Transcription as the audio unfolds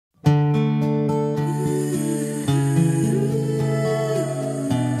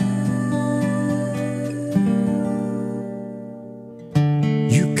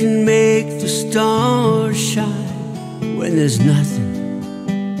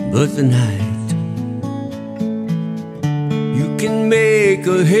but the night you can make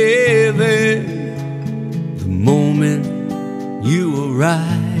a heaven the moment you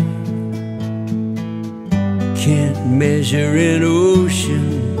arrive. Can't measure an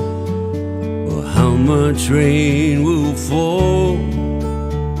ocean or how much rain will fall.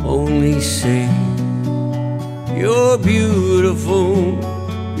 Only say you're beautiful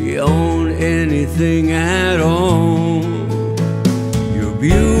beyond anything at all. You're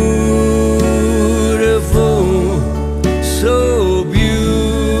beautiful, so beautiful,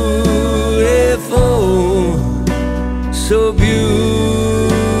 so beautiful.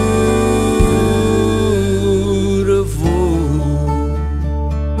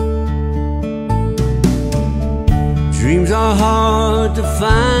 Dreams are hard to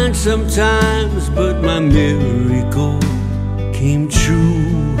find sometimes, but my miracle came true.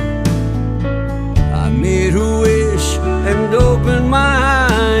 I made a wish and opened my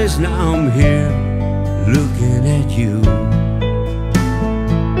eyes. Now I'm here looking at you.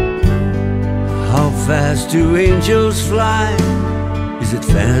 How fast do angels fly? Is it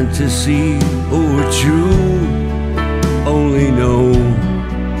fantasy or true? Only know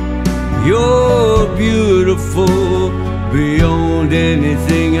you're beautiful beyond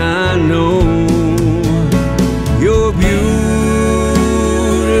anything I know. You're beautiful,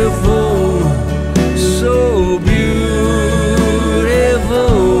 so beautiful.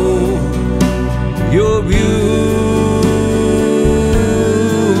 You're beautiful.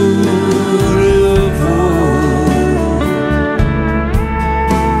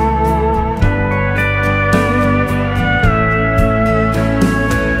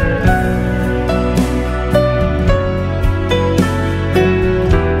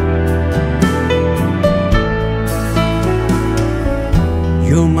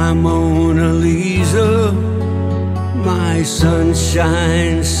 You're my Mona Lisa, my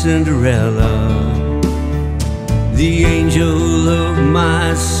sunshine Cinderella, the angel of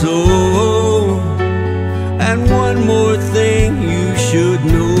my soul. And one more thing you should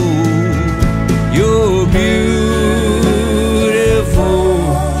know, you're beautiful,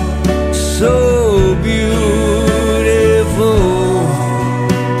 so beautiful,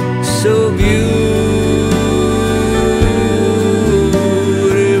 so beautiful.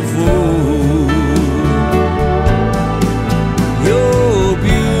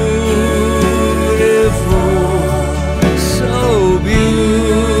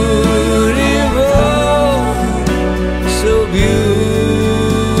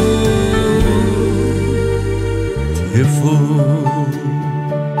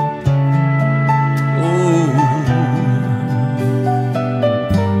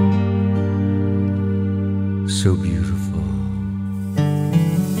 So beautiful.